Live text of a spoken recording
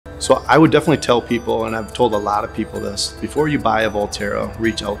So I would definitely tell people, and I've told a lot of people this, before you buy a Volterra,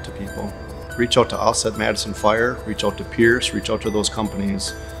 reach out to people. Reach out to us at Madison Fire, reach out to Pierce, reach out to those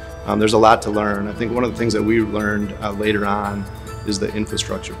companies. There's a lot to learn. I think one of the things that we learned later on is the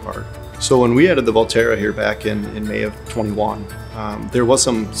infrastructure part. So when we added the Volterra here back in May of 21, there was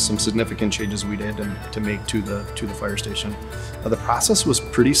some significant changes we did to make to the fire station. The process was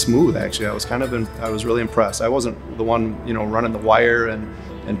pretty smooth, actually. I was really impressed. I wasn't the one, running the wire and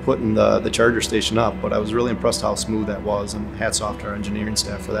putting the charger station up, but I was really impressed how smooth that was, and hats off to our engineering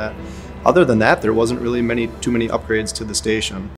staff for that. Other than that, there wasn't really too many upgrades to the station.